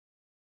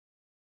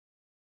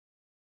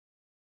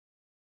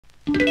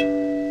You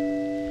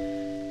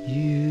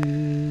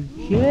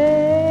gave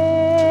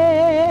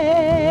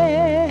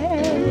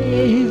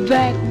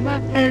back my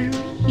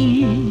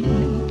ring.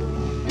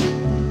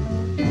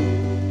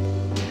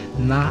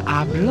 Now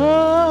I've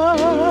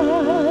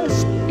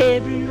lost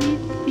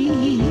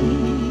everything.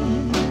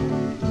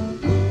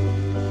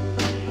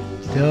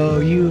 Though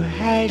you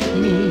hurt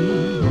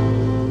me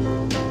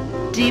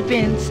deep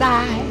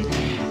inside,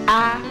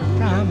 I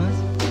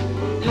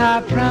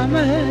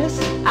promise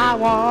I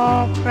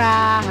won't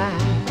cry.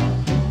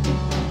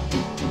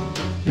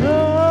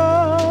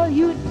 No,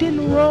 you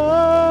didn't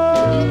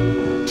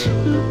want to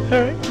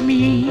hurt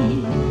me.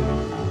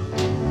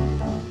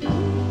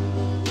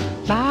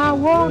 I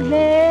won't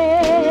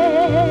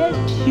let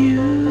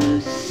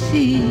you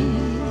see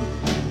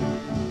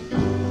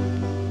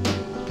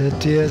the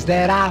tears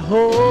that I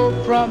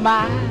hold from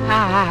my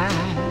eyes.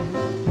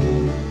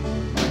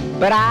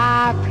 But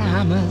I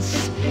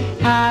promise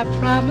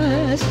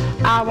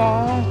I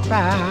won't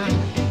cry.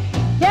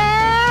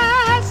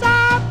 Yes,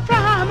 I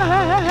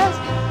promise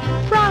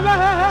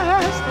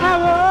I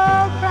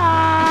won't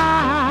cry.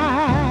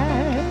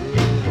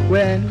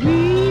 When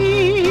we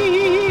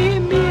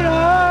meet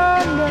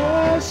on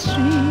the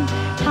street,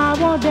 I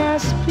won't dare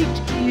speak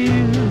to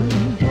you.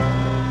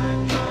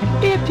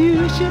 And if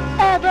you should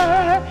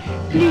ever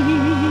leave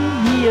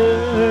me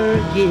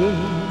again,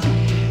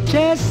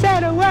 just say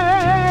the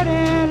word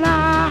and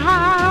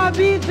I'll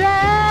be there.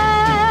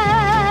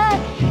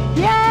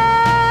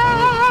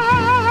 Yes,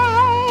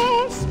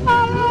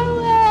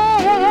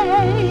 always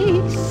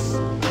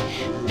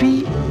be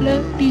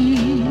lucky.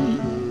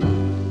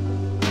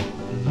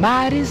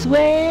 Might as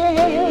well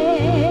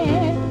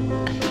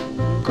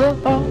go.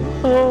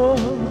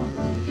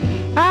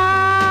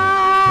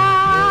 I'll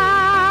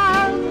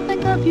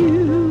think of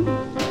you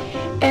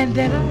and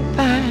then I'll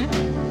find,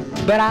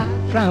 but I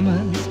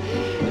promise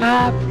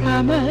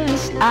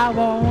I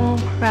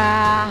won't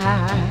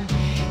cry.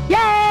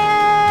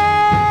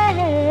 Yeah,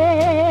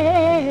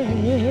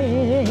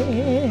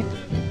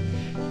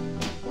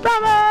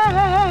 promise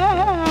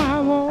I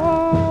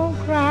won't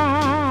cry.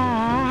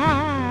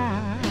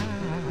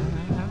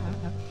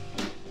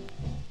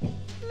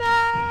 No,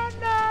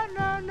 no,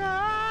 no, no,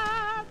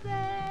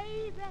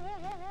 baby.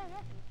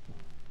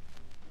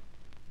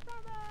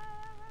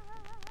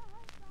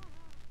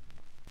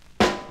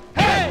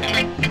 Hey!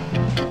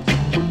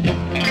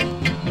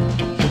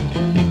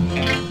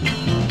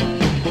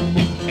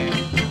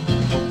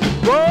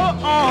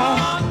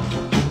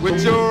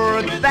 With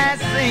your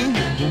dancing,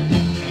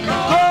 go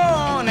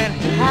on and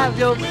have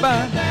your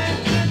fun.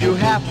 You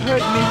have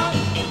hurt me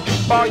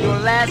for your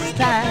last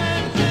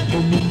time,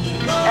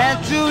 and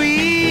to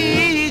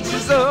each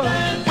his own.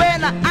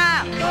 When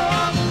I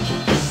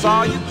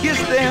saw you kiss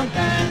them,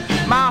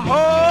 my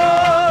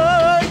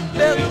heart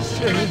felt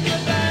straight.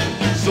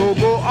 So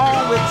go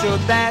on with your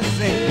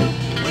dancing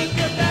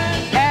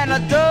and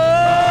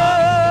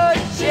adore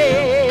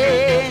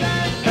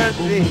her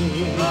thing.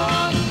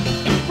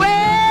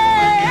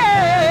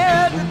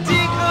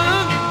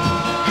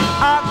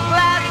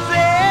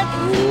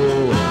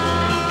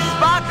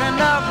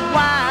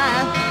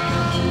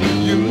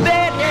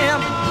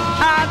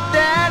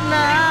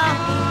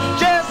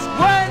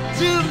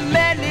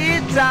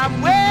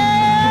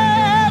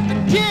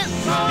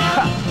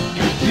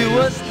 You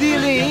were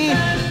stealing,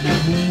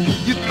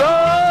 you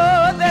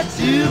thought that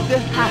you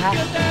could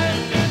hide.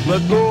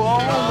 But go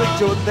on with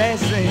your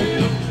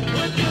dancing,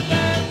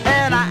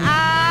 and I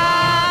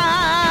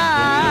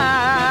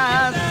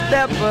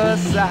step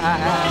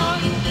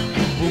aside.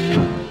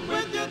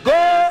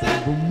 Go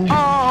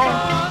on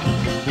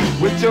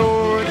with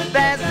your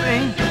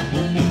dancing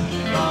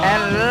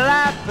and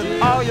laugh at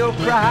all your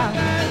cries.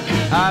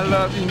 I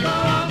love you.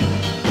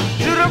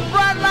 To the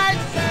bright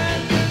lights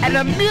and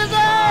the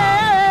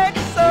music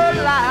so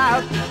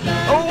loud.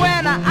 Oh,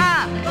 when I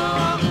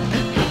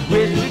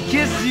wish to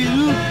kiss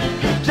you,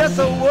 just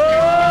a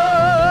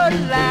word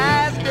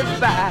last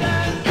goodbye.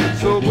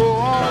 So go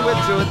on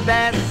with your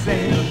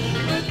dancing.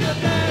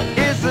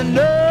 It's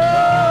no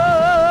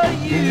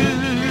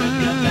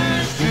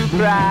use to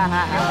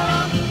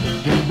cry.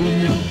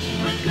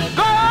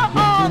 Go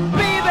on,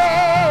 baby.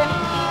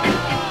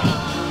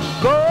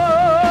 Go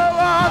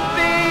on,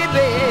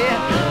 baby.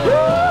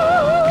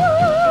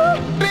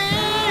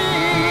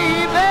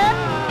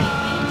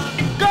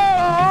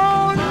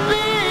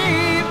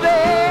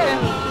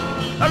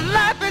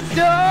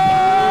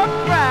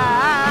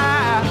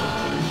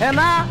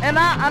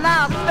 And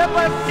I'll step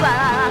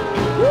aside.